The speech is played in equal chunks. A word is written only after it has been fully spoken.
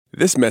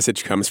This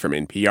message comes from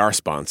NPR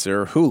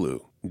sponsor Hulu.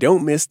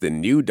 Don't miss the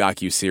new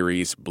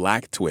docuseries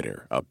Black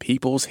Twitter, A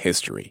People's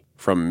History.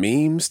 From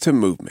memes to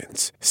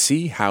movements,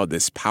 see how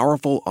this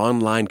powerful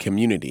online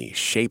community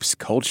shapes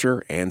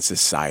culture and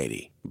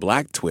society.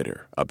 Black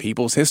Twitter, A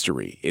People's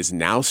History is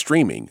now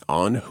streaming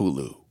on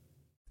Hulu.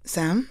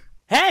 Sam?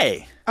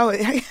 Hey! Oh,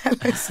 hey,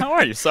 hello. How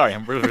are you? Sorry,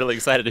 I'm really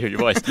excited to hear your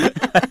voice.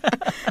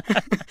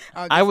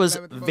 I was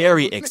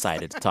very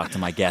excited to talk to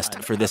my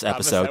guest for this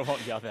episode.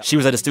 She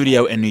was at a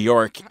studio in New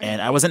York,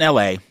 and I was in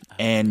L.A.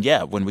 And,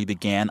 yeah, when we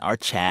began our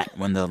chat,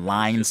 when the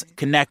lines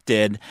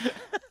connected,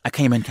 I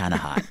came in kind of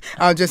hot.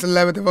 I'll just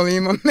lower the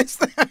volume on this.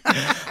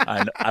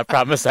 I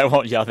promise I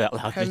won't yell that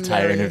loud the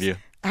entire interview.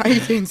 How are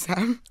you doing,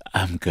 Sam?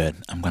 I'm good.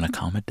 I'm going to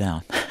calm it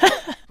down.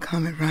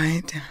 Calm it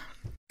right down.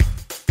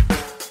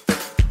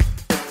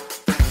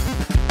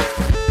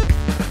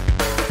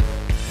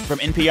 From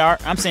NPR,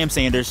 I'm Sam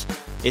Sanders.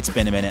 It's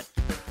been a minute.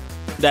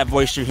 That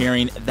voice you're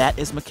hearing, that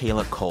is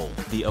Michaela Coel,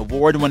 the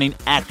award-winning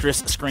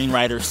actress,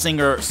 screenwriter,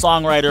 singer,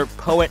 songwriter,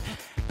 poet,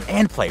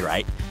 and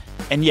playwright.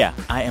 And yeah,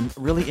 I am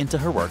really into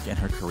her work and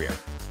her career.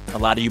 A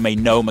lot of you may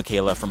know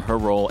Michaela from her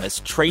role as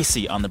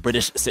Tracy on the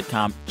British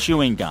sitcom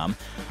Chewing Gum.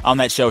 On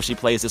that show, she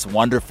plays this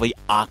wonderfully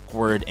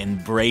awkward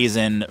and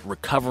brazen,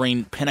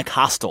 recovering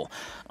Pentecostal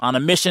on a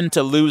mission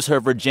to lose her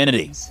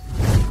virginity.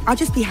 I'll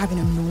just be having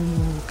a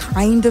normal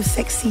kind of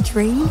sexy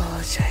dream.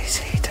 Oh,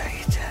 Tracy, don't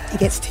you dare. It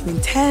gets too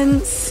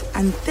intense,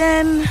 and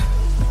then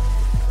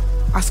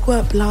I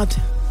squirt blood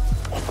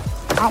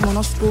out my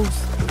nostrils.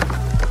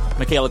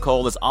 Michaela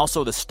Coel is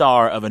also the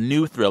star of a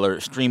new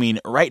thriller streaming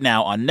right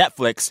now on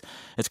Netflix.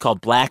 It's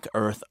called Black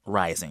Earth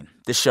Rising.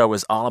 This show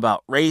is all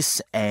about race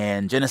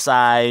and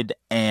genocide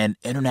and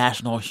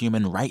international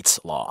human rights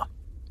law.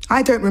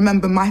 I don't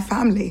remember my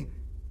family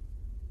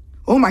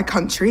or my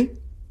country.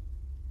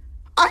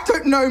 I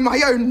don't know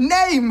my own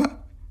name.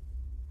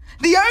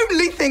 The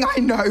only thing I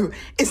know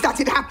is that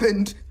it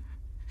happened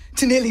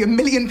to nearly 1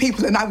 million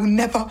people, and I will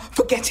never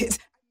forget it.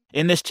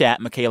 In this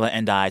chat, Michaela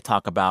and I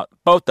talk about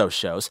both those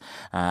shows,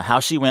 how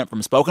she went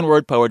from spoken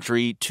word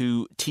poetry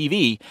to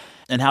TV,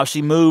 and how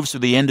she moves through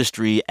the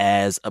industry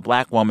as a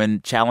Black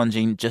woman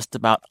challenging just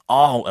about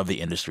all of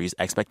the industry's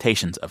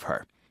expectations of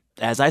her.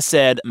 As I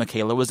said,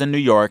 Michaela was in New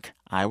York.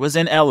 I was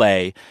in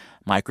L.A.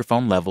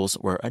 Microphone levels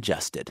were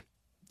adjusted.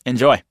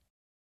 Enjoy.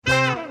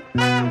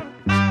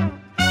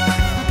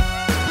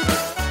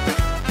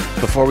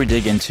 Before we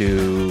dig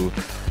into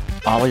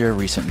all of your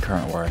recent and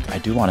current work, I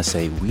do want to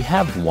say we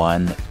have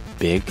one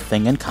big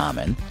thing in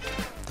common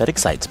that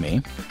excites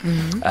me.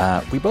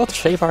 We both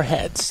shave our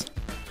heads.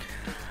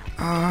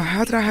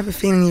 How did I have a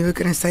feeling you were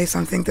going to say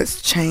something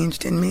that's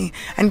changed in me?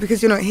 And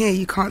because you're not here,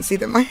 you can't see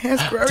that my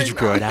hair's growing. Did you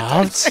grow it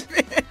out?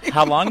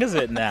 How long is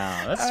it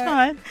now? That's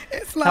fine.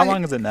 It's like, how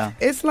long is it now?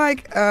 It's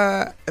like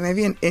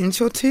maybe an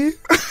inch or two.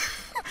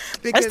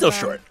 Because, that's still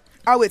short.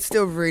 Oh, it's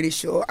still really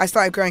short. I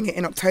started growing it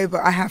in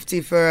October. I have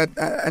to for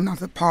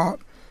another part.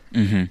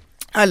 Mm-hmm.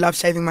 I love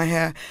shaving my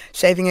hair,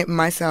 shaving it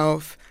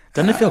myself.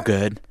 Doesn't it feel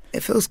good?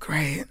 It feels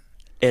great.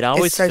 It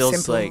always so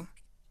feels simple. like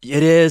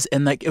it is.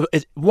 And like,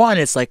 one,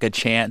 it's like a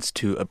chance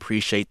to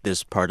appreciate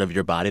this part of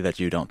your body that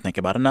you don't think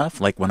about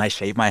enough. Like when I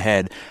shave my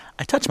head,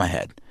 I touch my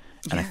head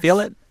and I feel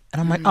it.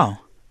 And I'm like, oh,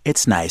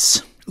 it's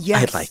nice.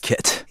 Yes. I like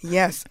it.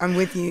 Yes, I'm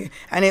with you.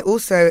 And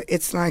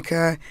it's like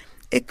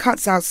it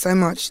cuts out so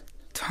much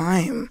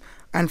time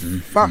and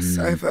fuss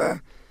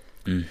over.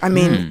 I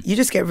mean, you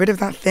just get rid of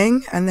that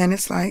thing and then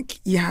it's like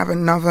you have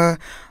another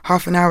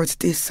half an hour to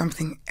do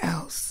something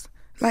else.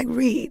 Like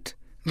read,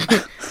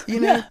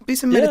 do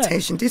some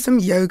meditation, do some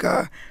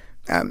yoga.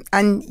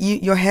 And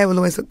your hair will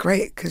always look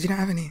great because you don't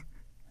have any.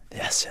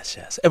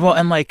 Yes. Well,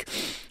 and like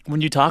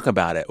when you talk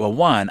about it, well,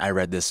 one, I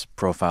read this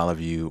profile of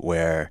you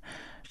where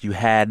you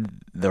had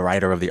the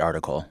writer of the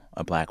article,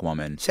 a Black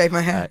woman, shave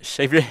my hair,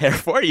 shave your hair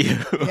for you.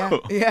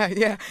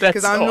 Yeah.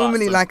 Because I'm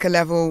normally awesome. like a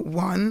level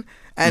 1,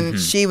 and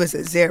she was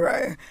at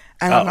 0,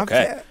 and I loved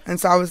it. And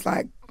so I was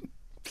like,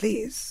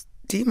 "Please,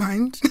 do you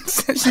mind?"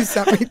 So she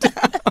sat me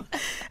down,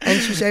 and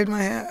she shaved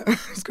my hair. It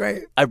was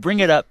great. I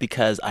bring it up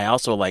because I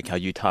also like how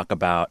you talk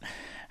about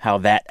how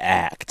that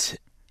act.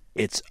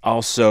 It's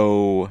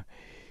also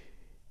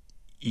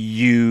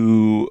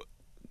you.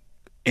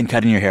 In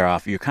cutting your hair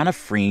off, you're kind of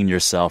freeing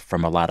yourself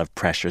from a lot of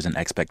pressures and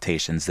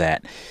expectations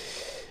that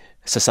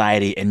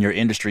society and your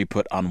industry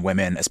put on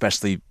women,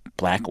 especially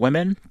Black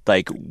women.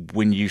 Like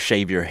when you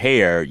shave your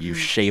hair, you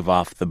shave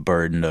off the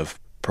burden of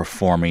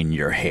performing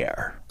your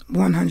hair.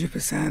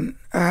 100%.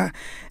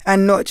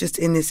 And not just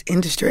in this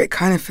industry. It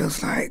kind of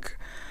feels like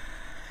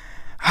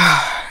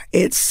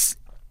it's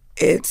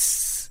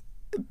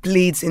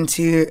bleeds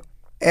into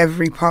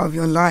every part of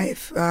your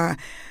life.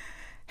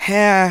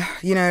 Hair,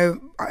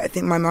 I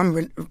think my mum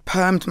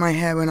permed my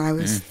hair when I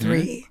was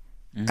 3.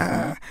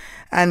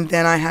 And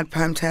then I had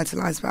permed hair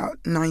till I was about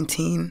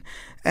 19.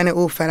 And it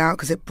all fell out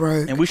because it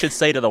broke. And we should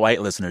say to the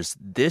white listeners,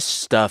 this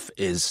stuff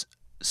is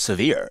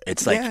severe.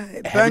 It's like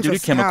heavy-duty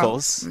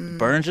chemicals.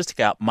 Burns your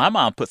scalp. My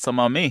mom put some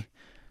on me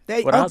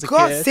when I was a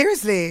kid.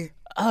 Seriously?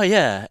 Oh,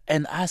 yeah.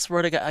 And I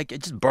swear to God,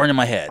 it just burning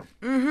my head.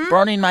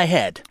 Burning my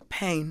head.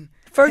 Pain.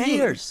 For Pain.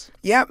 years.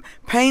 Yep.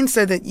 Pain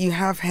so that you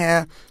have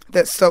hair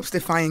that stops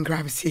defying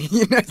gravity,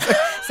 you know,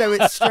 so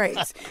it's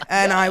straight.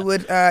 And I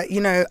would, I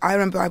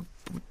remember I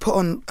would put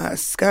on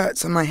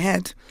skirts on my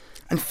head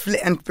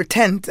and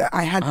pretend that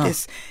I had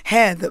this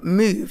hair that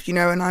moved, you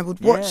know, and I would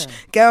watch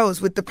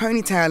girls with the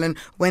ponytail, and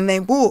when they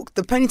walk,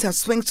 the ponytail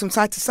swings from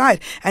side to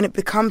side, and it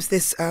becomes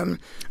this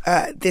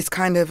this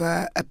kind of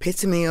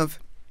epitome of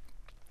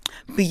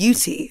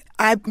beauty.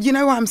 You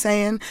know what I'm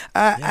saying?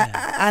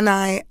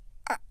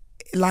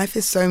 Life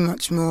is so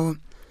much more.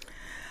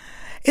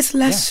 It's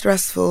less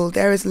stressful.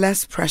 There is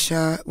less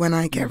pressure when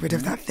I get rid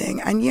of that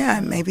thing. And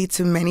maybe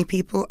to many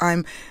people,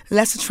 I'm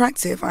less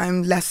attractive.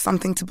 I'm less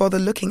something to bother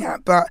looking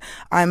at. But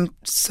I'm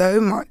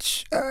so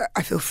much,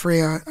 I feel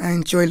freer. I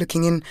enjoy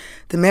looking in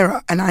the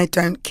mirror. And I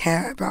don't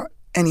care about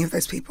any of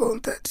those people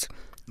that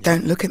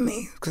don't look at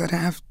me because I don't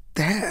have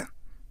the hair.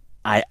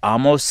 I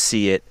almost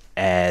see it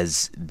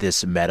as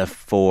this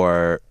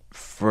metaphor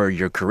for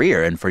your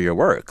career and for your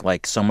work.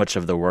 Like so much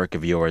of the work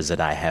of yours that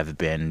I have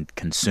been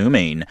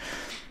consuming,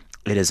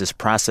 it is this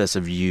process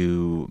of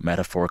you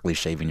metaphorically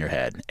shaving your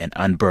head and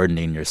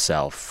unburdening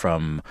yourself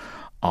from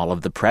all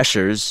of the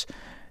pressures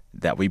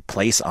that we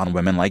place on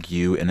women like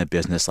you in a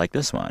business like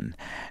this one.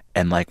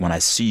 And like when I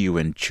see you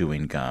in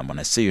Chewing Gum, when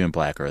I see you in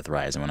Black Earth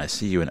Rising, when I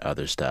see you in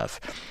other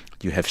stuff,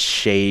 you have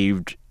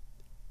shaved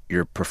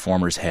your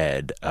performer's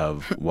head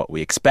of what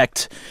we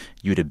expect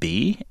you to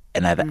be.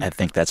 And I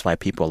think that's why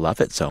people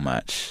love it so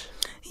much.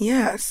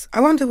 Yes.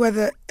 I wonder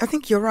whether, I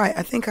think you're right.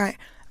 I think I've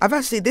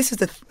actually, this is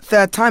the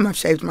third time I've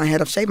shaved my head.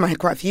 I've shaved my head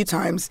quite a few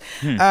times.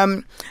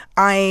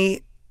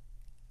 I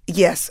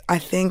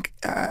think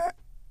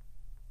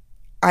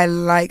I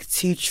like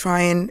to try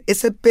and,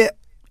 it's a bit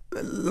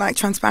like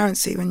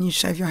transparency when you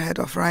shave your head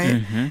off,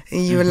 right?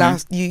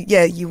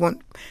 You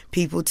want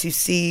people to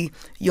see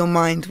your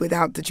mind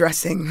without the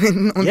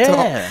dressing on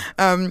top.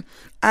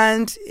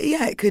 And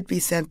it could be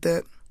said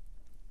that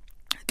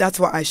that's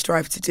what I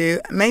strive to do.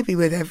 Maybe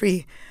with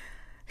every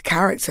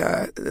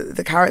character,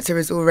 the character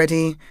is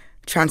already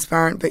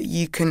transparent, but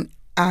you can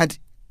add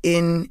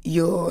in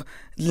your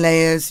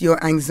layers,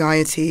 your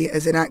anxiety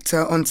as an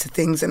actor onto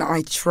things, and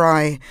I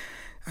try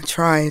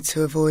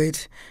to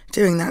avoid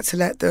doing that, to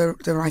let the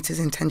writer's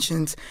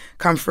intentions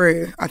come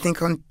through. I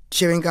think on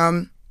Chewing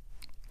Gum,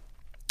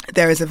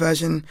 there is a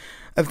version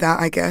of that,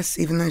 I guess,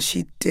 even though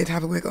she did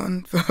have a wig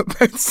on for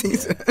both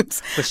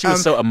seasons. But she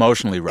was so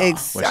emotionally raw.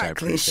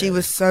 Exactly. She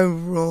was so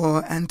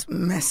raw and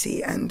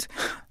messy and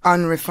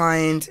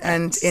unrefined.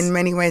 And in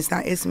many ways,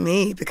 that is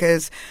me,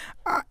 because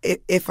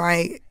if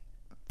I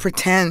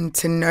pretend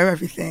to know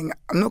everything,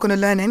 I'm not going to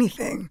learn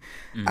anything.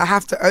 I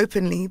have to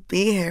openly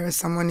be here as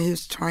someone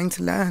who's trying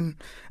to learn,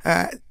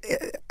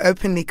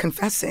 openly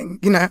confessing,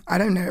 I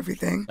don't know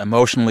everything.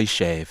 Emotionally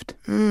shaved.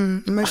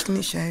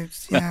 Emotionally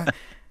shaved, yeah.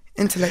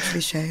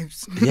 Intellectually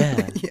shaved.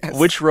 Yeah. Yes.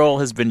 Which role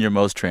has been your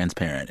most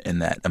transparent in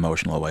that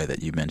emotional way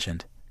that you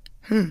mentioned?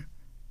 The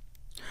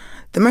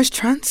most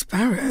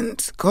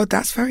transparent? God,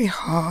 that's very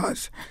hard.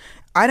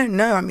 I don't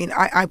know. I mean,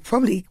 I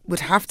probably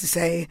would have to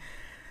say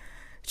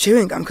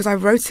Chewing Gum, because I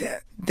wrote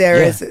it.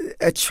 There is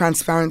a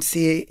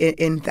transparency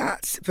in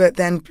that. But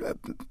then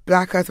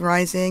Black Earth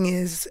Rising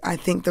is, I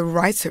think the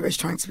writer is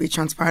trying to be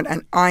transparent,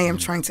 and I am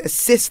trying to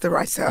assist the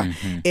writer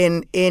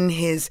in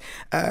his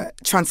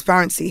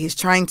transparency. He's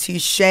trying to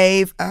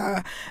shave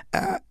a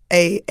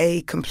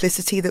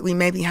complicity that we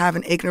maybe have,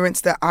 an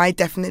ignorance that I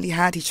definitely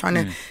had. He's trying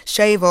to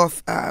shave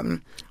off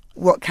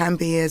what can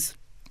be as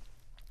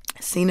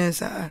seen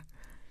as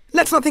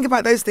let's not think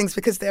about those things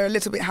because they're a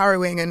little bit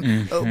harrowing, and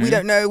we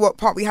don't know what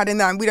part we had in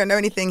that, and we don't know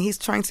anything. He's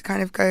trying to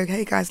kind of go,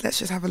 hey guys, let's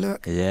just have a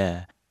look.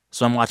 Yeah.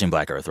 So I'm watching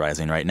Black Earth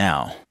Rising right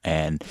now,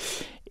 and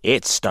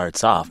it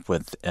starts off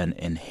with an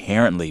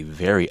inherently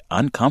very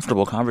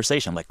uncomfortable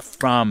conversation, like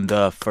from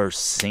the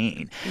first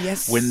scene.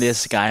 Yes. When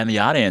this guy in the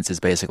audience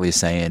is basically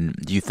saying,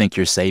 you think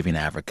you're saving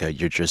Africa,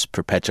 you're just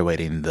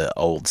perpetuating the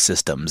old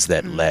systems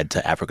that led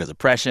to Africa's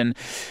oppression.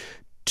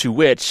 To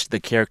which the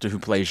character who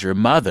plays your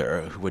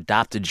mother, who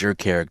adopted your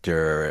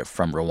character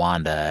from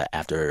Rwanda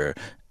after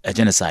a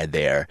genocide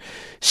there,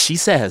 she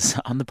says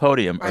on the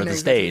podium or the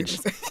stage,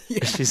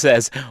 she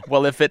says,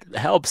 well, if it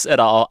helps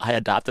at all, I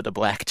adopted a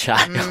black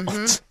child.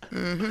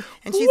 And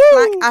she's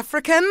Black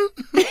African.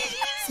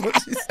 That's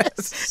what she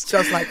says.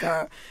 Just like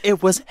that.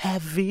 It was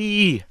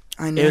heavy.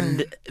 I know.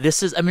 And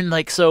this is,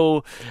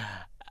 so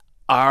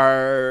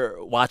are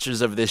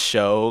watchers of this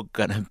show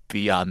going to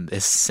be on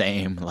this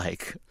same,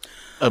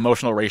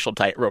 emotional racial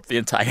tightrope the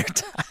entire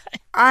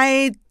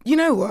time? You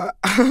know what?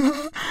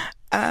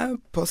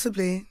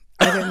 Possibly.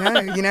 I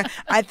don't know.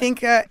 I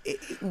think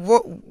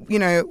what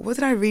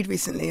did I read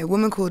recently? A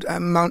woman called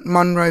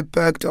Monroe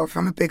Bergdorf,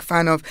 I'm a big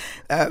fan of,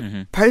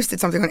 posted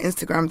something on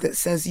Instagram that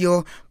says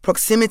your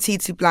proximity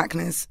to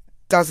blackness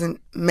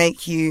doesn't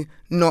make you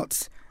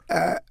not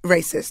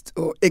racist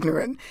or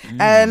ignorant.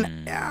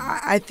 And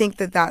I think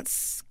that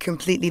that's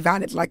completely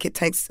valid. Like, it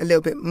takes a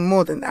little bit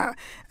more than that.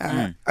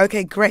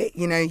 Okay, great.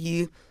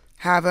 You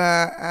have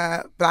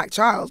a black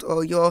child,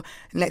 or your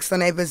next door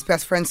neighbor's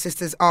best friend's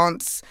sister's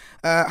aunt's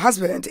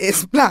husband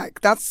is black.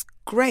 That's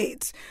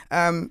great.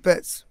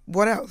 But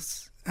what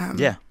else?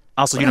 Yeah.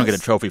 Also, you don't get a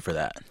trophy for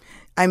that.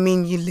 I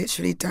mean, you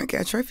literally don't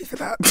get a trophy for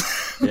that.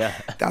 Yeah.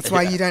 That's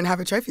why you don't have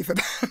a trophy for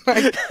that.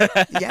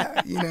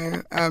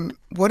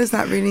 What does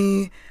that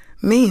really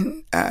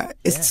mean?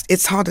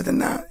 It's harder than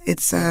that.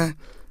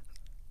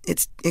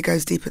 It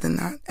goes deeper than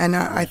that. And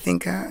I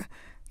think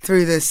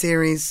through the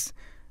series,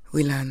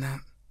 we learn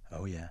that.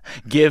 Oh, yeah.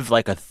 Give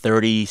like a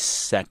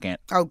 30-second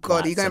Oh,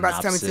 God, are you going about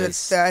to tell me to do a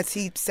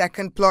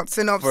 30-second plot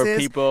synopsis? for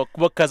people?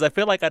 Well, because I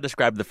feel like I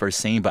described the first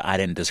scene, but I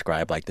didn't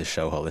describe like the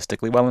show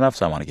holistically well enough,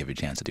 so I want to give you a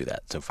chance to do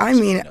that. So I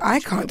mean, I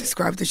can't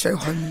describe the show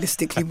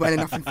holistically well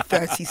enough in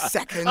 30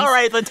 seconds. All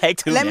right, then take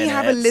 2 minutes. Let me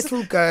have a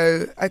little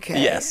go. Okay.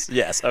 Yes,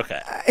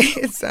 okay.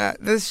 It's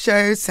the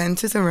show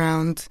centers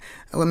around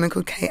a woman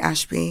called Kate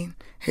Ashby,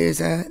 who's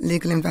a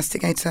legal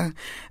investigator,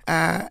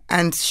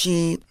 and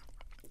she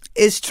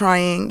is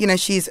trying,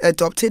 she's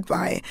adopted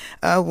by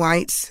a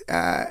white,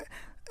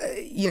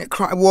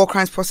 war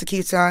crimes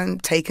prosecutor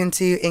and taken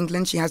to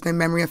England. She has no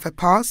memory of her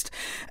past.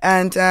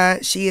 And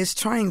she is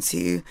trying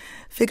to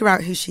figure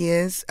out who she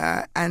is.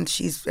 And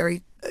she's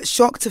very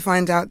shocked to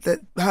find out that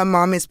her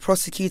mom is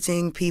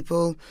prosecuting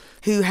people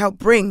who helped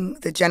bring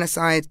the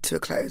genocide to a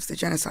close, the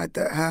genocide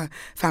that her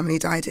family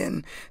died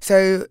in.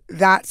 So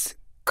that's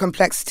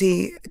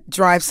complexity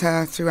drives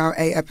her throughout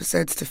 8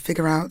 episodes to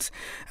figure out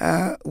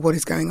what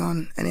is going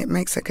on, and it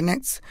makes her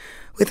connect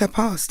with her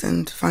past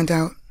and find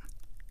out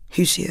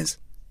who she is.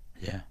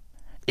 Yeah.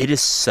 It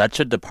is such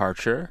a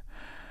departure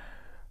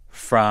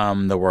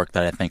from the work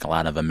that I think a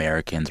lot of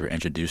Americans were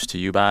introduced to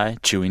you by,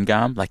 chewing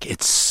gum. Like,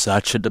 it's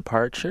such a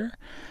departure.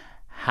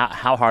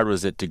 How hard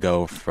was it to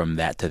go from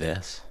that to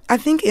this? I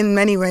think in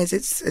many ways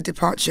it's a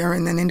departure,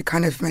 and then in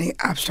kind of many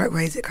abstract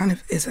ways it kind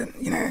of isn't,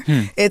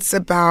 It's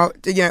about,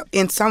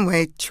 in some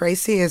way,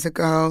 Tracy is a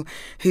girl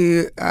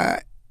who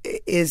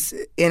is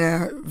in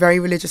a very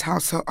religious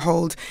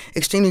household,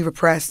 extremely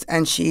repressed,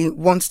 and she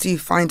wants to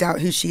find out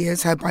who she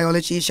is, her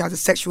biology. She has a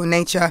sexual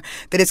nature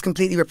that is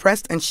completely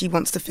repressed, and she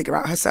wants to figure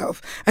out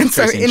herself. And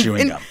so in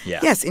chewing gum, yeah.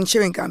 Yes, in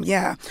chewing gum,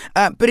 yeah.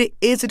 But it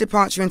is a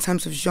departure in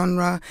terms of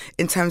genre,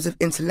 in terms of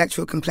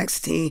intellectual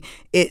complexity.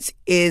 It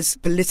is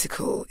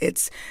political.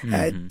 It's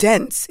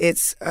dense.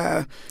 It's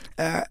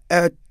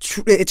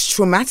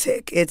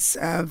traumatic. It's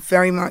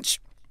very much.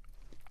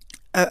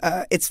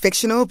 It's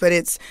fictional, but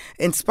it's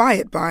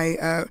inspired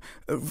by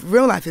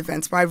real life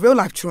events, by real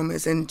life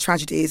traumas and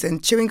tragedies.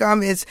 And chewing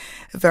gum is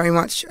very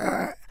much,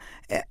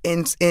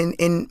 in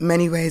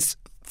many ways,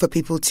 for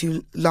people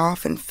to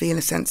laugh and feel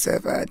a sense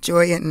of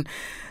joy and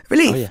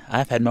relief. Oh yeah,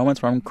 I've had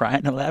moments where I'm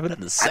crying and laughing at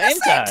the same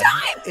time.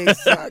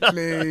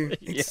 Exactly.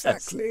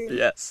 Exactly.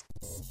 Yes.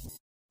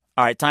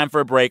 All right, time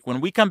for a break. When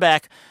we come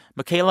back,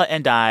 Michaela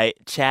and I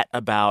chat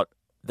about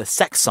the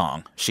sex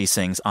song she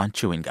sings on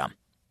chewing gum.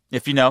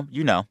 If you know,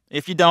 you know.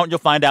 If you don't, you'll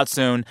find out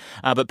soon.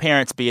 But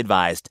parents, be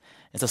advised.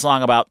 It's a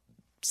song about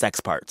sex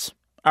parts.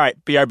 All right,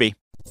 BRB.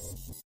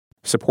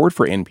 Support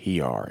for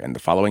NPR and the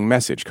following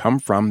message come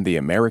from the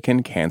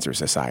American Cancer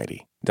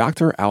Society.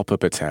 Dr. Alpa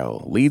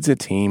Patel leads a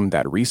team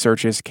that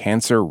researches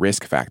cancer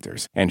risk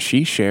factors, and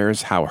she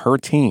shares how her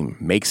team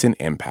makes an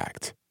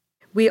impact.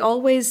 We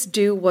always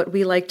do what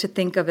we like to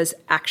think of as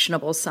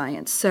actionable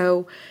science.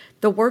 So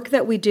the work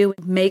that we do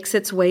makes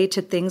its way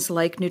to things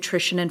like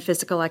nutrition and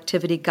physical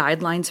activity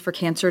guidelines for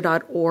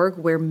cancer.org,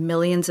 where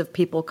millions of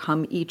people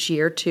come each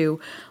year to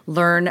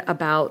learn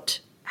about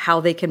how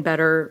they can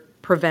better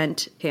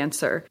prevent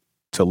cancer.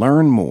 To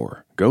learn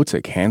more, go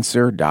to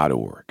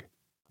cancer.org.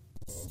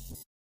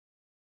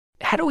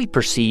 How do we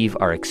perceive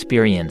our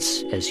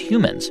experience as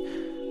humans?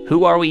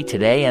 Who are we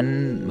today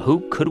and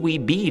who could we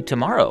be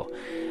tomorrow?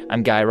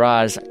 I'm Guy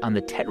Raz. On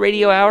the TED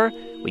Radio Hour,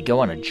 we go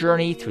on a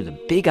journey through the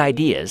big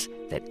ideas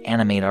that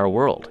animate our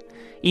world.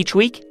 Each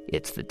week,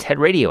 it's the TED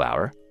Radio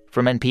Hour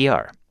from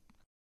NPR.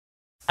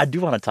 I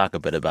do want to talk a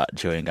bit about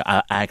chewing gum.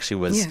 I actually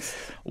was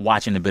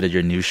watching a bit of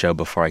your new show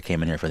before I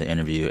came in here for the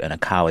interview, and a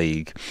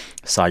colleague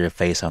saw your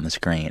face on the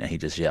screen, and he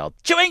just yelled,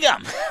 "Chewing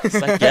gum!" It's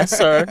like, yes,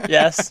 sir.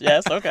 Yes,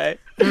 okay.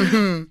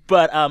 Mm-hmm.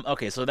 But,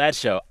 okay, so that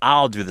show,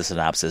 I'll do the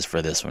synopsis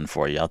for this one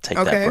for you. I'll take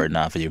that burden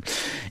off of you.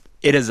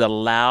 It is a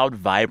loud,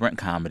 vibrant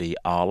comedy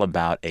all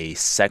about a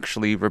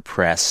sexually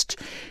repressed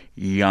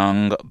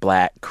young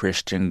black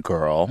Christian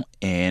girl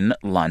in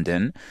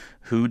London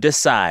who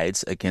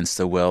decides, against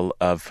the will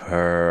of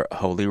her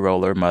holy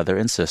roller mother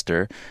and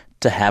sister,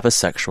 to have a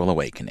sexual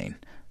awakening.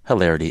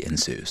 Hilarity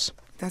ensues.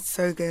 That's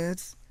so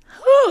good.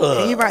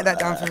 Can you write that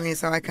down for me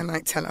so I can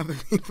tell other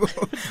people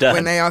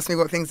when they ask me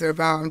what things are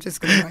about? I'm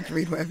just going to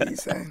read whatever you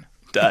say.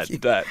 Done.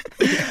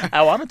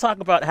 I want to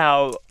talk about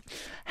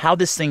how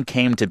this thing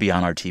came to be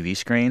on our TV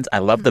screens. I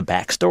love the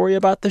backstory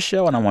about the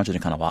show, and I want you to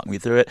kind of walk me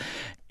through it.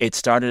 It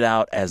started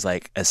out as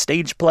a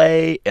stage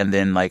play, and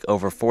then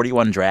over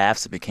 41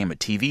 drafts, it became a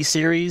TV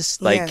series.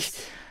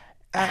 Yes.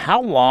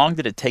 How long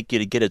did it take you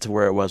to get it to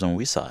where it was when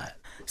we saw it?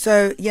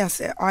 So,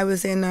 yes, I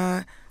was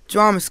in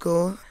drama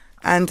school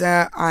And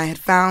I had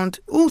found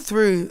all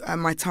through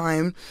my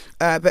time,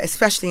 but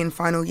especially in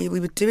final year, we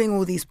were doing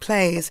all these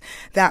plays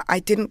that I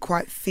didn't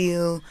quite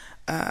feel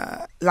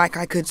like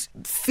I could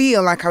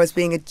feel like I was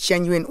being a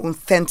genuine,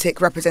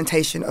 authentic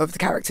representation of the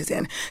characters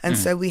in. And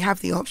so we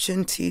have the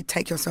option to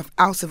take yourself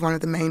out of one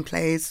of the main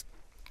plays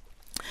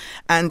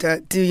and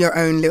do your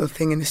own little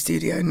thing in the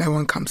studio. No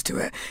one comes to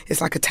it.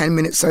 It's like a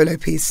 10-minute solo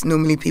piece.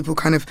 Normally people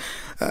kind of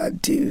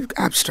do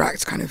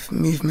abstract kind of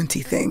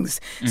movementy things.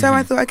 So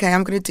I thought, okay,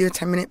 I'm going to do a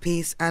 10-minute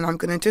piece and I'm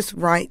going to just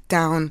write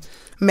down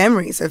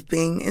memories of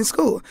being in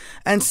school.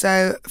 And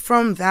so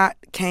from that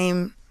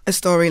came a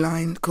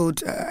storyline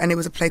called, and it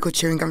was a play called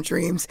Chewing Gum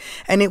Dreams.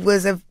 And it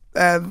was a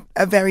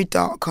very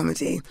dark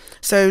comedy.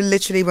 So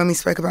literally when we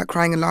spoke about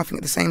crying and laughing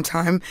at the same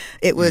time,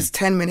 it was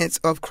 10 minutes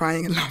of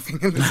crying and laughing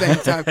at the same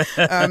time.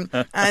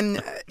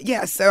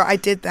 So I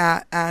did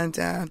that,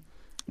 and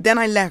then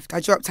I left.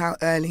 I dropped out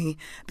early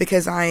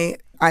because I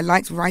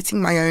liked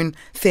writing my own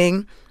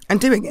thing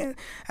and doing it.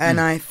 And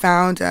I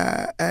found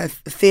a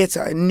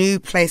theatre, a new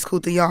place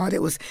called The Yard.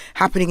 It was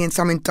happening in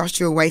some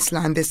industrial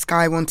wasteland. This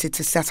guy wanted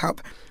to set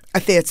up a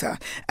theatre,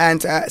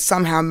 and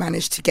somehow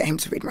managed to get him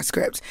to read my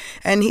script.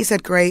 And he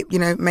said, great,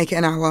 make it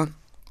an hour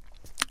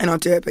and I'll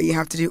do it, but you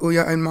have to do all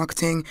your own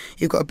marketing.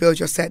 You've got to build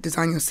your set,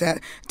 design your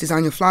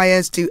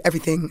flyers, do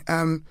everything.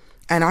 And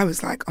I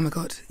was like, oh my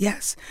God,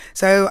 yes.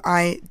 So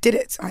I did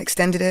it. I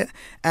extended it,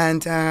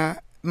 and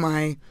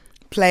my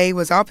play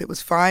was up. It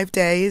was 5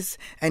 days,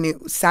 and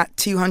it sat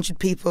 200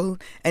 people,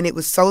 and it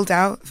was sold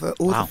out for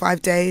all the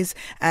 5 days.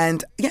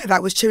 And yeah,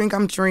 that was Chewing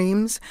Gum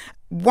Dreams.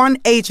 One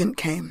agent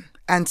came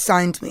and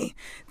signed me.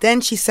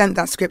 Then she sent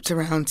that script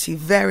around to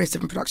various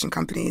different production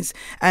companies,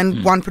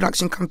 and one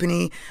production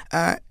company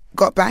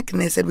got back and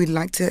they said, we'd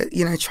like to,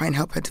 try and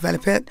help her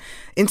develop it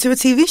into a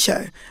TV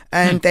show.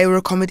 And they were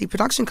a comedy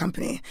production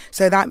company.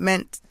 So that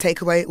meant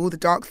take away all the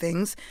dark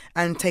things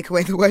and take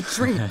away the word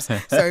dreams.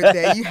 So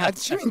there you had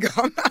chewing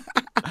gum.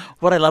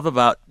 What I love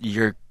about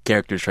your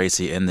character,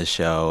 Tracy, in the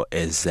show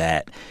is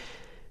that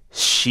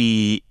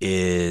she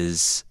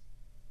is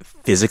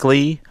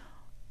physically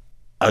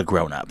a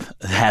grown-up,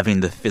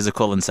 having the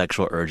physical and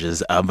sexual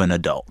urges of an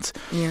adult.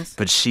 Yes.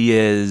 But she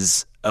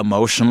is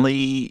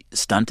emotionally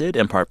stunted,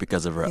 in part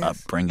because of her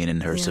upbringing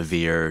and her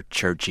severe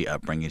churchy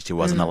upbringing. She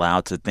wasn't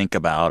allowed to think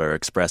about or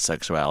express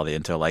sexuality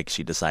until,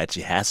 she decides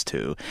she has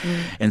to.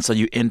 And so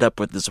you end up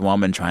with this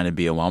woman trying to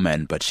be a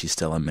woman, but she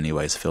still in many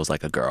ways feels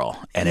like a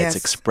girl. And it's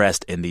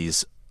expressed in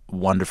these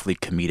wonderfully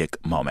comedic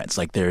moments.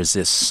 Like there's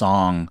this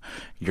song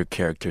your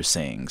character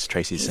sings,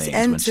 Tracy sings.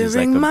 Entering when she's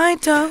my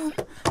dome,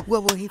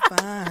 what will he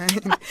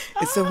find?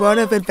 It's a world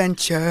of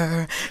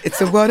adventure. It's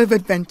a world of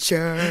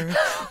adventure.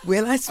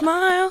 Will I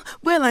smile?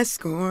 Will I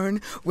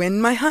scorn?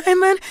 When my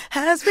hymen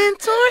has been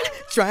torn,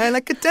 dry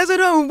like a desert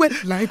or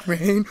wet like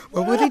rain,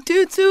 what will he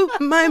do to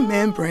my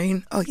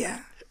membrane? Oh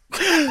yeah.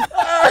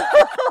 I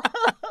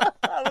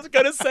was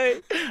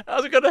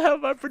gonna have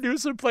my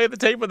producer play the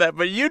tape of that,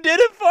 but you did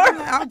it for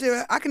me. I'll do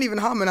it. I can even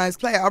harmonize.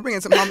 Play it. I'll bring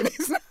in some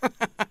harmonies.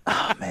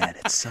 Oh man,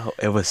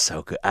 it was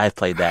so good. I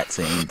played that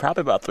scene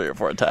probably about 3 or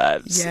 4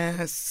 times.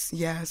 Yes.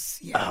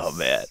 Oh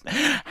man,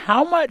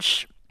 how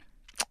much?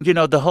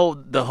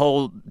 The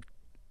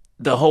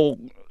whole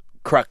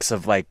crux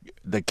of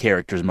the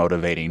character's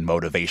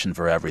motivation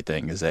for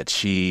everything is that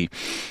she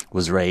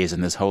was raised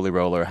in this holy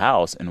roller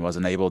house and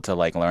wasn't able to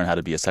learn how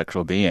to be a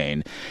sexual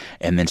being,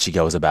 and then she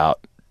goes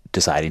about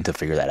deciding to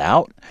figure that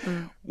out.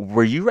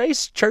 Were you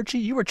raised churchy?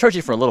 You were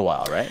churchy for a little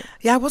while, right?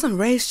 Yeah, I wasn't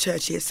raised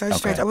churchy. It's so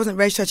strange. I wasn't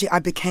raised churchy. I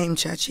became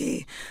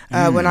churchy.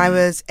 When I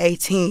was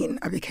 18,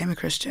 I became a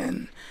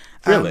Christian.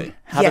 Really?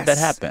 How did that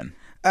happen?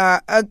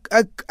 I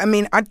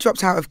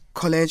dropped out of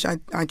college. I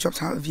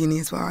dropped out of uni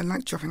as well. I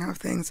like dropping out of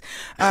things.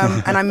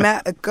 And I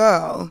met a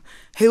girl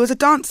who was a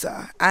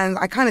dancer. And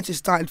I kind of just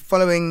started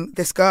following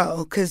this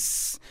girl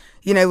because,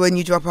 when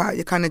you drop out,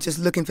 you're kind of just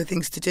looking for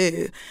things to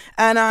do.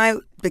 And I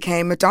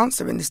became a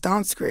dancer in this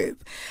dance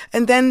group.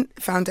 And then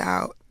found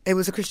out it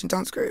was a Christian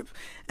dance group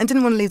and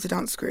didn't want to leave the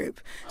dance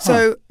group.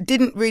 So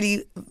didn't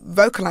really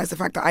vocalize the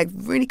fact that I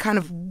really kind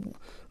of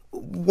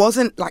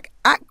wasn't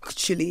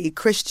actually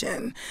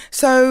Christian.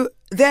 So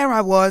there I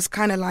was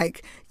kind of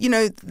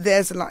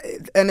there's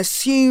an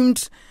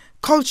assumed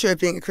culture of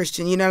being a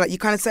Christian, you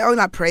kind of say,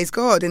 oh, praise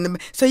God.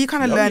 So you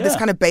kind of learn this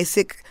kind of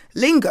basic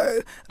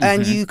lingo,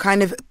 and you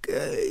kind of,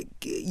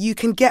 you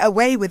can get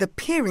away with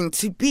appearing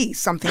to be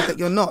something that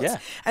you're not.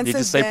 And you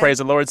just say, praise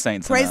the Lord,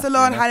 saints. Praise the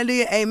Lord,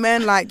 hallelujah,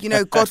 amen,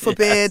 God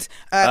forbid,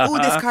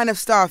 all this kind of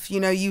stuff, you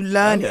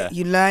learn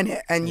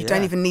it, and you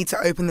don't even need to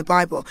open the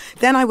Bible.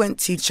 Then I went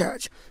to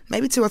church,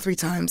 maybe 2 or 3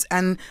 times,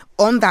 and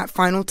on that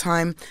final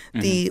time,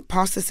 the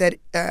pastor said,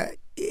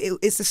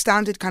 it's the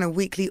standard kind of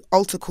weekly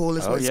altar call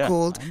is what it's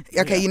called.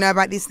 Okay, you know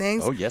about these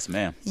things? Oh, yes,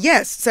 ma'am.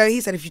 Yes. So he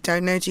said, if you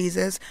don't know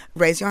Jesus,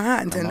 raise your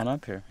hand. Come on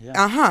up here.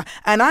 Yeah.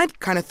 And I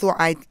kind of thought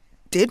I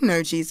did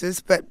know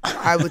Jesus, but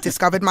I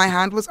discovered my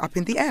hand was up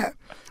in the air.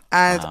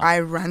 And I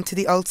ran to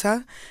the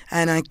altar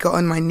and I got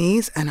on my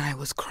knees and I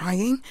was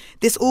crying.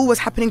 This all was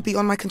happening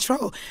beyond my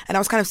control. And I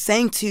was kind of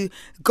saying to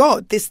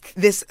God, this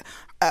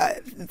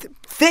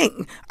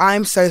thing.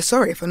 I'm so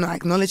sorry for not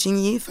acknowledging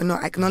you, for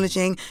not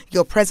acknowledging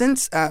your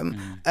presence.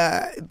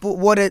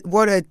 What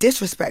a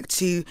disrespect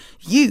to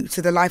you,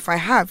 to the life I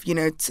have. You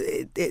know,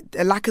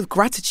 a lack of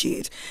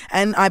gratitude.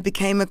 And I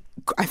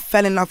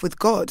fell in love with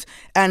God.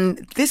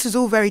 And this is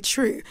all very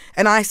true.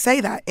 And I say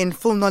that in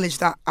full knowledge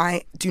that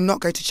I do not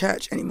go to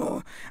church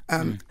anymore.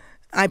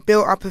 I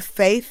built up a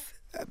faith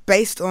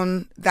based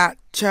on that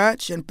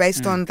church and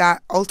based on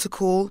that altar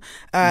call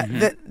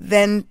that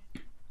then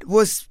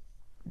was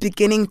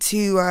beginning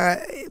to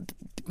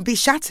be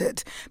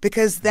shattered,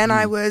 because then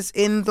I was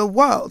in the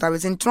world. I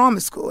was in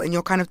drama school, and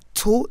you're kind of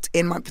taught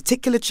in my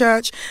particular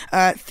church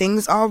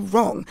things are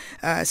wrong.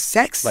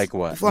 Sex like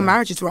what? before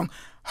marriage is wrong.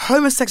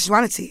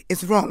 Homosexuality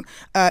is wrong.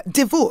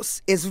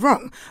 Divorce is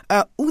wrong.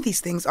 All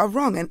these things are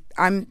wrong. And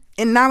I'm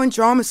now in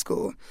drama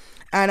school,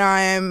 and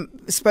I am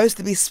supposed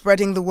to be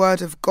spreading the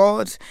word of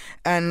God,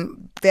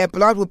 and their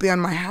blood will be on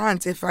my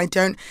hands if I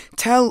don't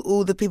tell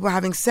all the people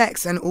having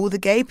sex and all the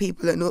gay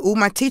people and all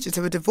my teachers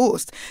who are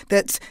divorced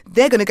that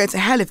they're going to go to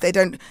hell if they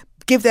don't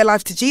give their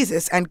lives to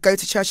Jesus and go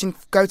to church and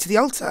go to the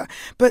altar.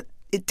 But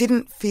it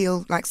didn't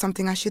feel like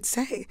something I should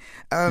say.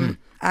 And,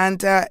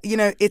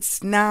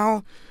 it's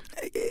now,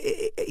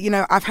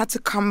 I've had to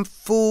come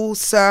full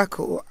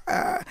circle.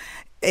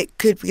 It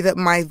could be that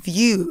my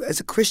view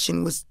as a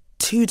Christian was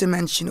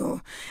two-dimensional,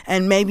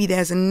 and maybe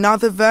there's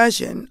another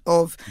version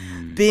of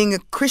being a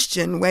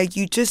Christian where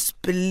you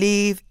just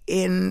believe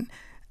in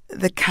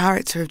the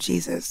character of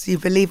Jesus. You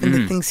believe in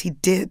the things he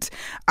did.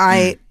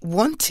 I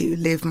want to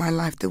live my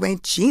life the way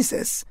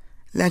Jesus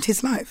led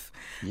his life.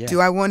 Yeah. Do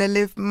I want to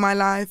live my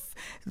life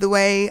the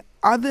way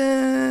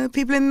other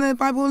people in the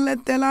Bible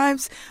led their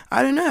lives?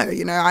 I don't know.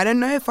 I don't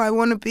know if I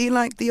want to be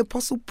like the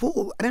Apostle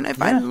Paul. I don't know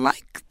if I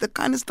like the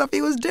kind of stuff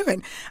he was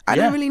doing. I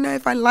don't really know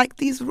if I like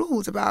these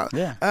rules about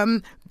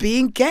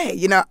being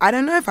gay. I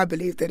don't know if I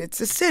believe that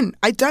it's a sin.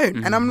 I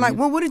don't. And I'm like,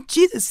 well, what did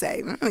Jesus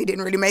say? He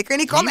didn't really make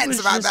any comments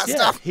about that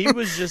stuff. He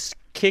was just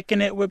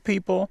kicking it with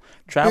people,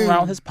 traveling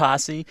around with his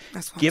posse,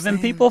 giving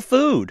people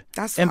food,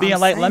 and being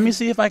like, let me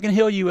see if I can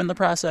heal you in the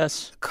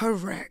process.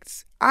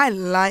 Correct. I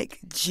like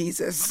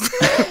Jesus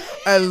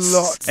a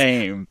lot.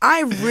 Same.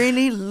 I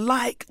really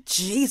like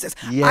Jesus.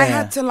 Yeah. I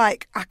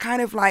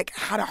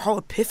had a whole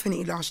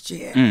epiphany last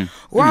year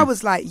where I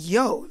was like,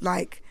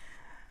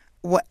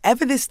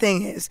 whatever this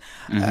thing is,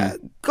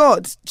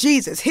 God,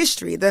 Jesus,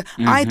 history, the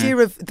idea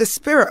of the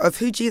spirit of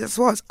who Jesus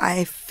was,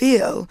 I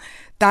feel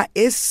that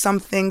is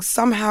something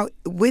somehow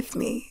with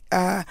me,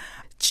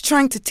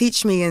 trying to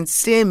teach me and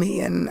steer me.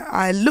 And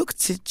I look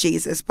to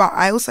Jesus, but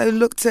I also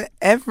look to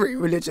every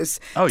religious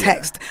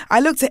text. I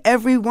look to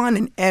everyone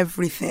and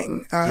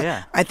everything.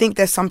 I think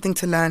there's something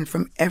to learn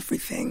from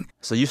everything.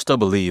 So you still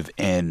believe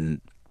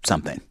in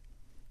something?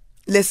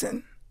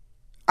 Listen,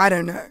 I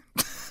don't know.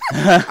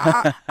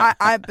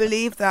 I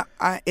believe that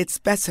it's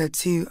better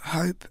to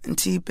hope and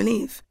to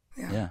believe.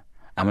 Yeah.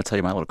 I'm going to tell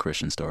you my little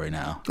Christian story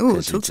now.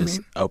 Ooh, talk to me.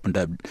 Opened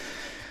up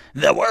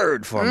the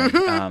word for me.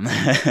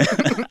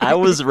 I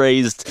was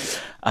raised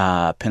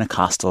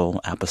Pentecostal,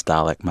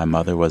 apostolic. My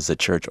mother was a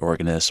church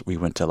organist. We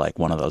went to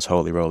one of those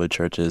holy roller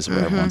churches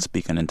where everyone's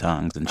speaking in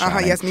tongues and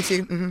shouting. Yes, me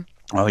too.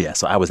 Mm-hmm. Oh, yeah.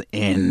 So I was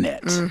in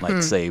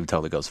it, saved,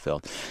 Holy Ghost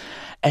filled.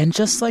 And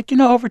just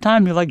over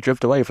time, you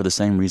drift away for the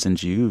same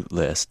reasons you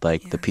list,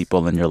 the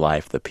people in your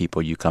life, the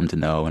people you come to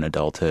know in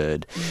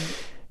adulthood.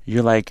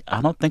 You're like,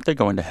 I don't think they're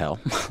going to hell.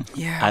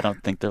 I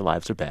don't think their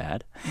lives are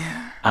bad.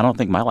 I don't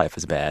think my life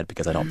is bad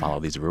because I don't follow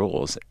these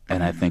rules.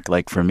 And I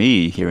think for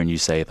me, hearing you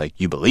say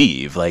you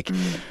believe,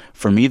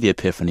 for me, the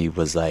epiphany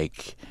was I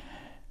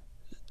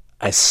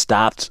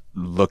stopped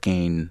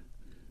looking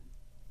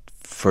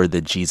for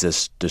the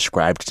Jesus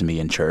described to me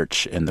in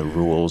church and the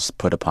rules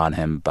put upon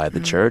him by the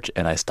church.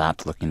 And I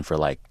stopped looking for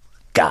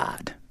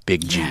God,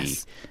 big G,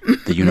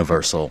 the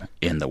universal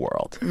in the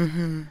world.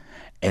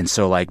 And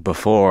so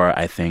before,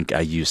 I think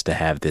I used to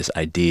have this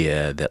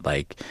idea that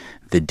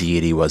the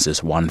deity was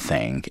this one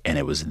thing and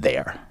it was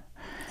there.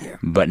 Yeah.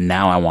 But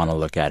now I want to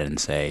look at it and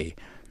say,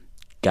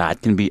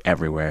 God can be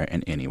everywhere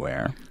and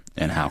anywhere.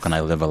 And how can I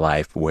live a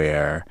life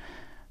where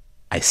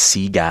I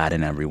see God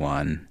in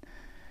everyone,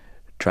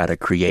 try to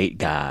create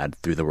God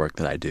through the work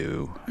that I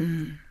do,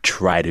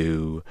 try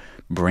to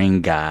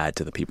bring God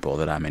to the people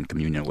that I'm in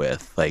communion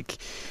with,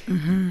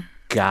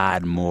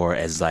 God more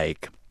as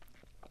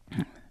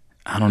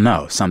I don't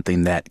know,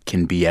 something that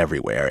can be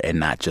everywhere and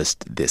not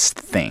just this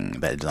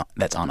thing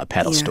that's on a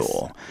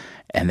pedestal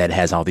and that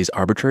has all these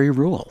arbitrary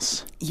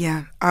rules.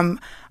 Yeah, I'm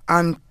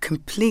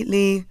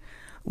completely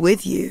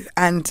with you.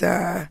 And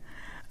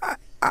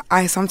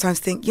I sometimes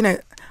think,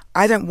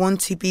 I don't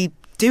want to be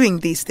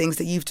doing these things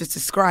that you've just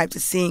described,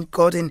 as seeing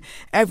God in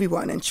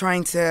everyone and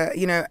trying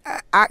to,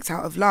 act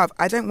out of love.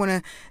 I don't want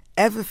to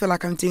ever feel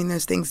like I'm doing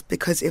those things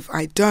because if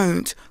I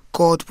don't,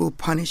 God will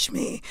punish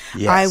me.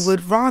 Yes. I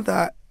would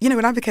rather,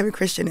 when I became a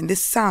Christian, and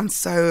this sounds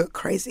so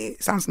crazy,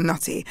 it sounds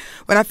nutty.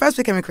 When I first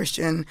became a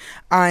Christian,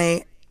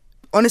 I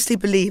honestly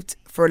believed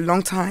for a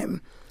long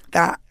time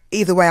that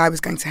either way I was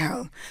going to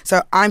hell.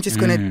 So I'm just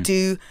going to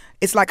do,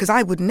 it's like, because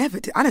I would never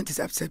do, I don't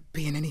deserve to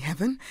be in any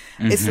heaven.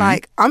 It's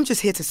like, I'm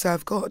just here to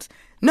serve God.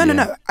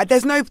 No.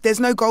 There's no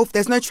golf,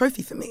 there's no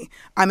trophy for me.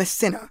 I'm a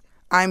sinner.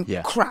 I'm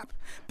crap.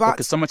 But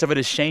because so much of it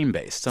is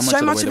shame-based.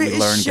 So much of it we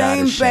learn is God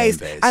is shame-based.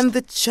 shame-based. And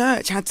the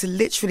church had to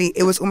literally,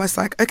 it was almost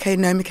like, okay,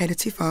 no, Michaela,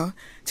 too far.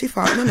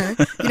 No.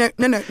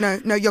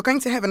 No, you're going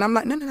to heaven. I'm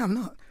like, no, I'm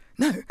not.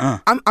 No,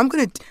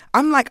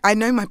 I'm like, I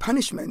know my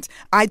punishment.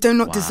 I do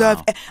not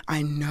deserve it.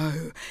 I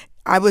know.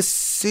 I was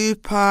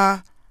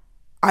super,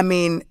 I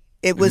mean,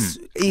 it was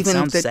even... It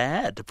sounds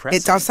sad, depressing.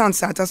 It does sound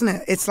sad, doesn't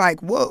it? It's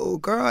like, whoa,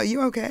 girl, are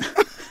you okay?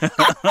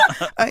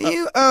 Are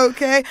you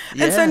okay?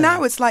 Yeah. And so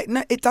now it's like,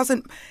 no, it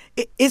doesn't...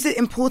 Is it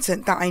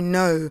important that I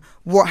know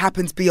what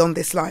happens beyond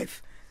this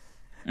life?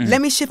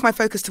 Let me shift my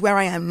focus to where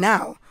I am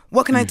now.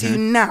 What can I do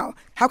now?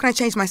 How can I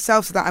change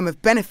myself so that I'm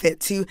of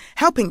benefit to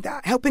helping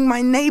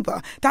my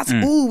neighbor? That's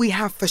all we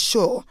have for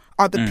sure,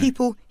 are the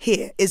people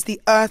here, is the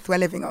earth we're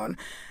living on.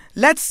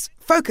 Let's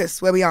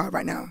focus where we are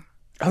right now.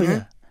 Oh,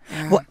 yeah.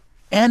 Well,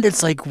 and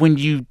it's like when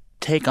you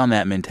take on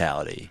that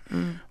mentality,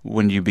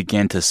 when you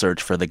begin to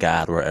search for the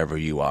God wherever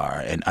you are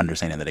and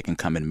understanding that it can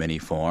come in many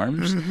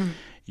forms,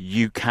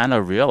 you kind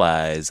of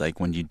realize, like,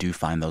 when you do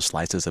find those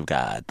slices of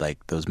God, like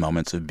those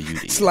moments of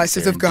beauty.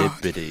 Slices of God.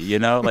 You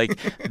know, like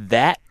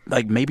that,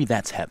 like maybe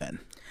that's heaven.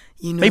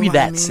 You know maybe what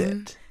that's I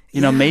mean? it.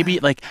 You know, maybe,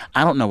 like,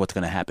 I don't know what's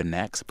going to happen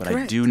next, but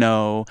Correct. I do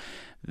know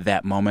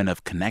that moment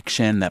of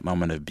connection, that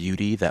moment of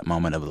beauty, that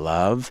moment of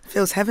love.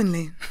 Feels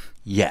heavenly.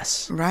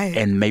 Yes. Right.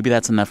 And maybe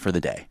that's enough for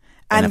the day.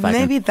 And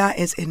maybe that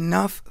is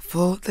enough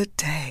for the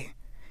day.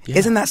 Yeah.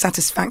 Isn't that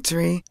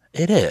satisfactory?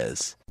 It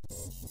is.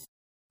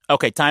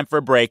 Okay, time for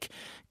a break.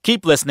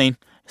 Keep listening.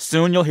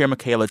 Soon you'll hear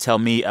Michaela tell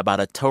me about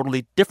a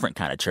totally different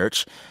kind of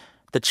church,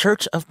 the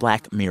Church of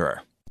Black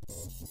Mirror.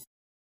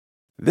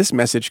 This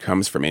message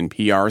comes from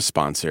NPR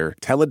sponsor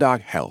Teladoc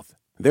Health.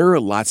 There are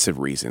lots of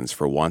reasons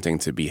for wanting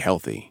to be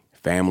healthy.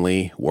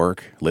 Family,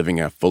 work, living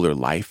a fuller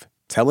life.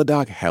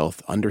 Teladoc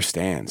Health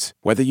understands.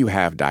 Whether you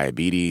have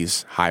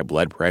diabetes, high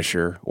blood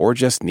pressure, or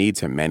just need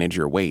to manage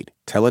your weight,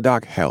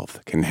 Teladoc Health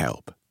can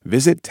help.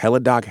 Visit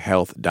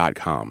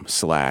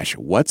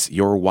teladochealth.com/what's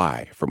your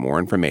why for more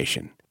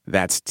information.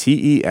 That's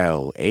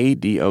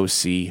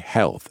TELADOC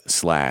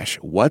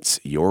health/what's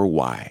your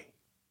why.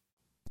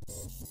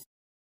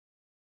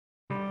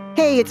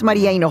 Hey, it's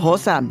Maria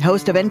Hinojosa,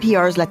 host of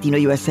NPR's Latino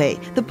USA,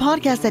 the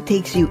podcast that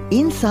takes you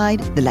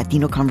inside the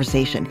Latino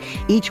conversation.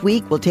 Each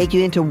week, we'll take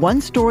you into one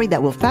story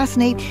that will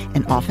fascinate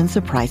and often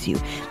surprise you.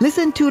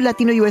 Listen to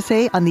Latino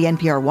USA on the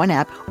NPR One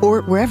app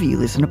or wherever you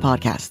listen to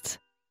podcasts.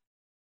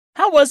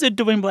 How was it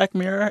doing Black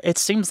Mirror? It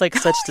seems like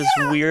such this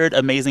weird,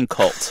 amazing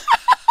cult.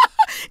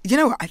 You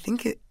know what?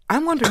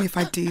 I'm wondering if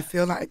I do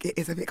feel like it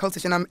is a bit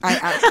cultish, and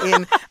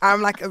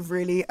I'm like a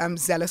really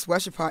zealous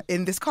worshiper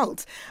in this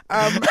cult.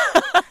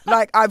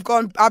 Like I've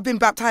been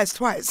baptized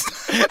twice.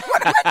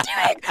 What am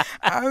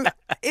I doing?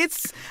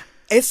 It's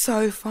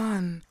so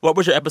fun. What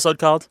was your episode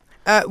called?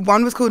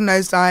 One was called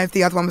Nosedive.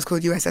 The other one was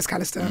called USS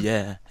Callister.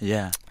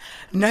 Yeah.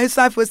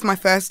 Nosedive was my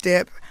first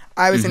dip.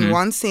 I was in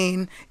one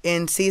scene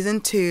in season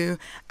 2,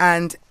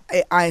 and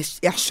I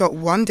shot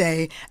one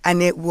day,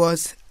 and it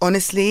was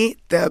honestly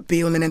the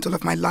be-all and end-all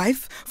of my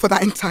life for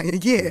that entire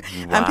year.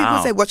 Wow. And people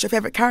say, what's your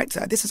favorite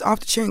character? This is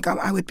after chewing gum.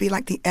 I would be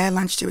like the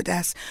airline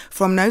stewardess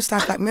from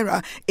Nosedive Black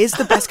Mirror is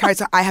the best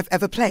character I have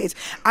ever played.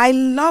 I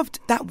loved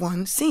that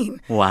one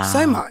scene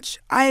so much.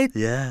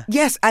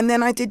 Yes, and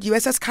then I did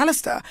USS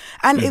Callister,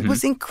 and it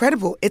was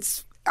incredible.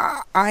 It's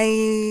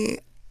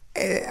I'm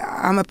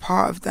a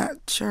part of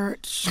that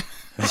church.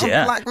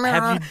 Yeah. Black Mirror.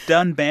 Have you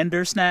done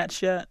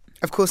Bandersnatch yet?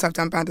 Of course I've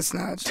done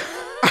Bandersnatch.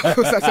 Of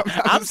course I've done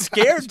Bandersnatch. I'm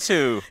scared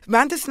to.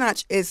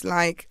 Bandersnatch is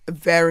like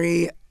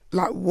very,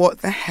 like,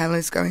 what the hell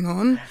is going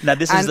on? Now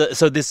this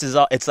is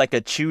all, it's like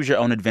a choose your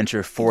own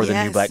adventure for the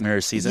new Black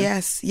Mirror season?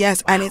 Yes. Wow.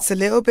 And it's a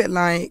little bit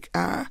like,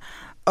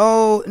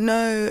 oh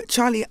no,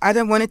 Charlie, I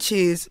don't want to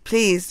choose.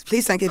 Please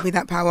don't give me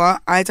that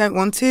power. I don't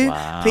want to.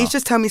 Wow. Please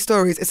just tell me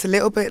stories. It's a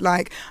little bit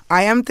like,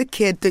 I am the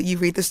kid that you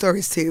read the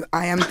stories to.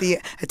 I am the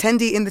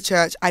attendee in the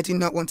church. I do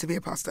not want to be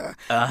a pastor.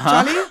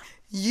 Charlie,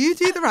 you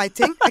do the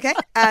writing, okay?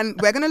 And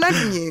we're going to learn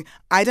from you.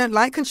 I don't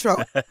like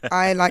control.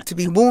 I like to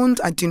be warned.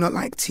 I do not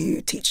like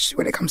to teach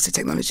when it comes to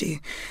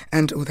technology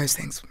and all those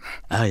things.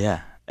 Oh,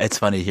 yeah. It's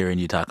funny hearing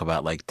you talk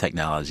about, like,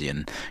 technology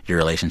and your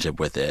relationship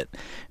with it,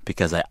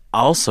 because I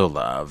also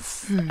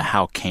love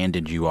how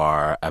candid you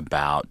are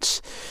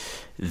about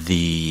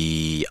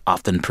the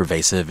often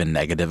pervasive and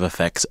negative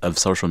effects of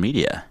social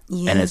media.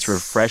 Yes. And it's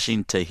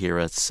refreshing to hear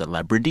a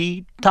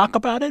celebrity talk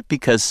about it,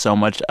 because so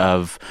much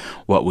of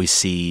what we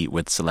see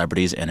with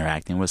celebrities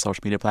interacting with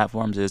social media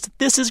platforms is,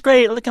 this is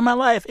great, look at my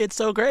life, it's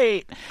so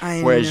great.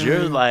 Whereas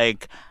you're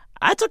like,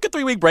 I took a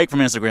 3-week break from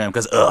Instagram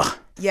because, ugh.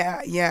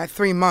 Yeah,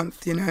 3 months,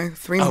 3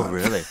 months. Oh,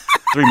 really?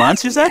 3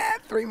 months, you said? Yeah,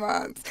 3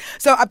 months.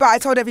 So, but I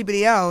told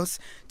everybody else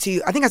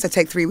I think I said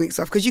take 3 weeks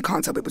off because you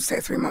can't tell people to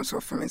take 3 months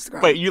off from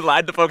Instagram. Wait, you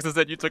lied to folks and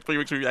said you took 3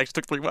 weeks, you actually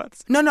took 3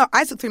 months? No,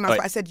 I took 3 months, Wait.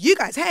 but I said, you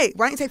guys, hey,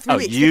 why don't you take 3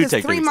 weeks? You because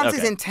take 3 3 months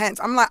weeks. is intense.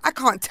 I'm like, I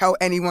can't tell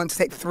anyone to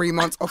take 3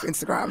 months off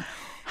Instagram.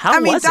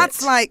 How was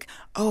that's it? like,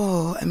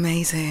 oh,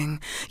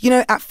 amazing.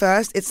 At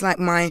first, it's like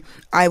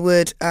I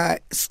would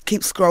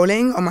keep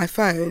scrolling on my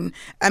phone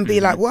and be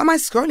like, what am I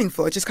scrolling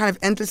for? Just kind of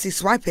endlessly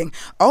swiping.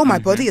 Oh, my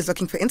body is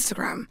looking for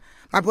Instagram.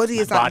 My body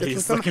is like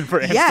looking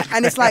for Instagram. Yeah,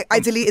 and it's like I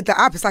deleted the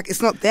app. It's like it's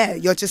not there.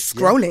 You're just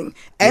scrolling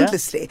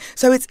endlessly.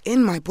 So it's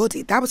in my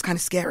body. That was kind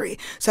of scary.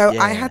 So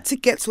I had to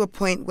get to a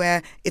point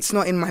where it's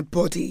not in my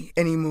body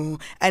anymore.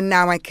 And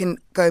now I can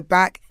go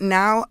back.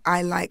 Now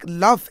I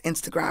love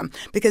Instagram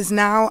because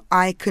now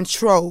I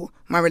control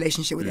my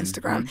relationship with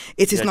Instagram.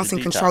 It is not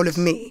in control of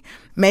me.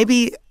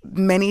 Maybe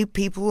many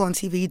people on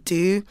TV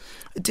do,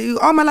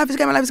 oh, my life is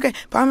great.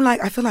 But I'm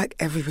like, I feel like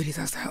everybody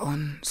does that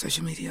on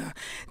social media.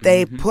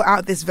 They put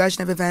out this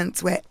version of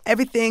events where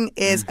everything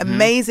is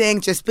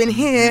amazing, just been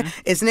here,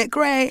 isn't it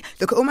great?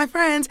 Look at all my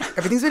friends,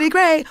 everything's really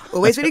great,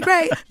 always really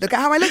great. Look at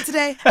how I look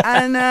today.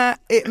 And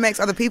it makes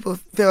other people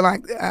feel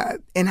like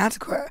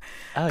inadequate.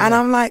 Oh, yeah. And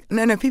I'm like,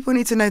 no, people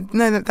need to know,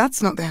 no,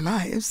 that's not their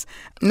lives.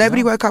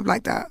 Nobody woke up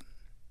like that.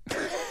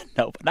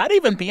 No, not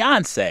even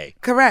Beyonce.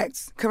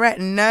 Correct.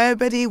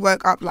 Nobody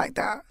woke up like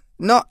that.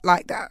 Not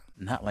like that.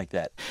 Not like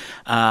that.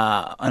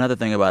 Another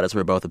thing about us,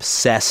 we're both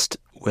obsessed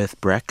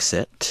with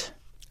Brexit.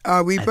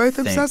 Are we both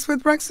obsessed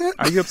with Brexit?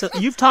 Are you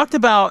obsessed? You've talked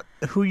about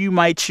who you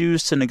might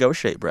choose to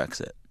negotiate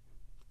Brexit.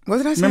 What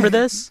did I say? Remember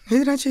this? Who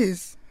did I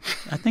choose?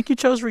 I think you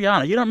chose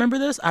Rihanna. You don't remember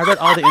this? I read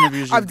all the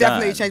interviews you've I've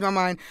definitely changed my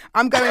mind.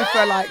 I'm going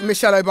for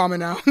Michelle Obama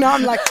now. Now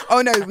I'm like,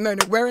 oh no,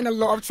 we're in a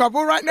lot of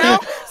trouble right now.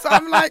 So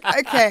I'm like,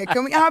 okay,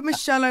 can we have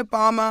Michelle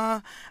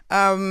Obama?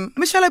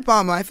 Michelle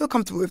Obama, I feel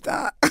comfortable with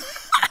that.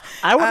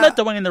 I would let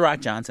Dwayne "The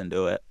Rock" Johnson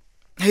do it.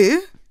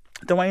 Who?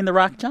 Dwayne "The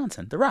Rock"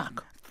 Johnson. The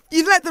Rock.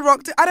 You'd let The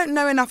Rock I don't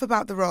know enough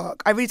about The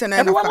Rock. I really don't know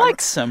enough about Everyone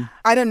likes him.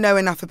 I don't know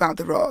enough about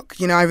The Rock.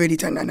 I really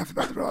don't know enough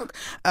about The Rock.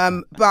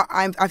 But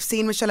I've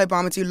seen Michelle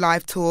Obama do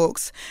live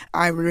talks.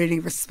 I really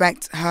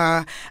respect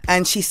her.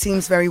 And she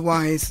seems very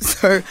wise.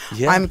 So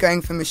I'm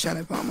going for Michelle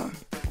Obama.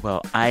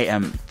 Well,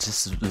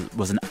 it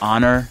was an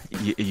honor.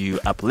 You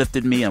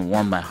uplifted me and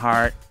warmed my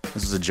heart.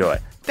 This was a joy.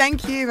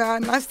 Thank you,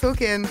 man. Nice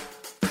talking.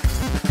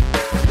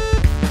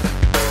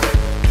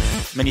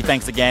 Many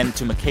thanks again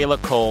to Michaela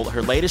Coel.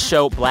 Her latest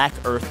show, Black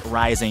Earth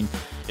Rising,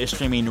 is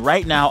streaming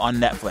right now on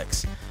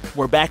Netflix.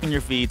 We're back in your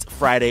feeds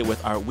Friday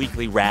with our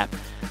weekly wrap.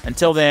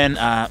 Until then,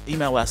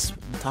 email us.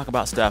 We'll talk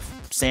about stuff.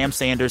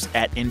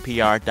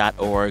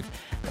 samsanders@npr.org.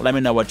 Let me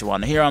know what you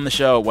want to hear on the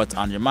show, what's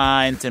on your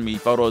mind. Send me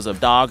photos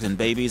of dogs and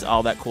babies,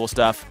 all that cool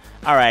stuff.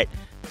 All right,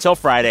 till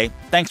Friday.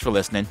 Thanks for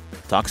listening.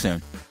 Talk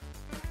soon.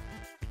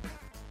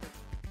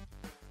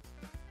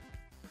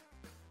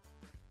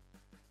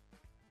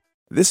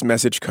 This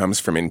message comes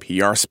from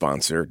NPR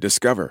sponsor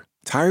Discover.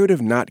 Tired of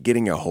not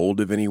getting a hold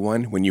of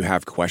anyone when you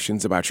have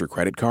questions about your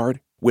credit card?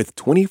 With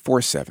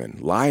 24/7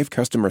 live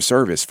customer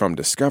service from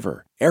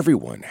Discover,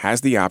 everyone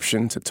has the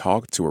option to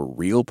talk to a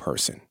real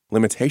person.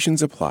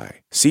 Limitations apply.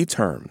 See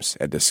terms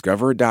at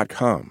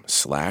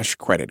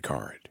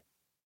discover.com/creditcard.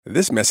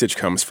 This message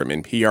comes from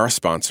NPR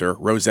sponsor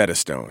Rosetta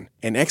Stone,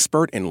 an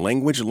expert in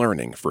language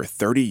learning for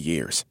 30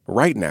 years.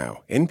 Right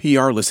now,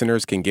 NPR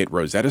listeners can get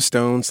Rosetta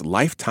Stone's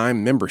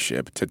lifetime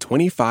membership to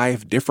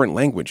 25 different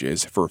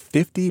languages for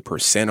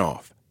 50%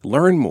 off.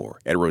 Learn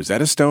more at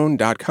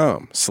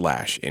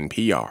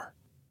rosettastone.com/NPR.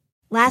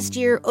 Last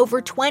year,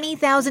 over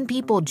 20,000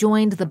 people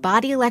joined the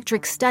Body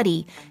Electric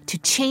study to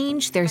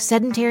change their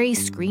sedentary,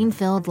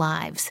 screen-filled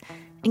lives.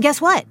 And guess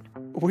what?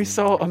 We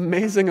saw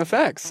amazing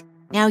effects.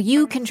 Now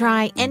you can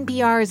try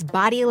NPR's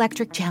Body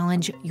Electric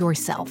Challenge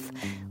yourself.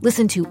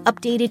 Listen to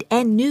updated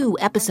and new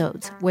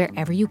episodes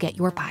wherever you get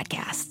your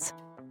podcasts.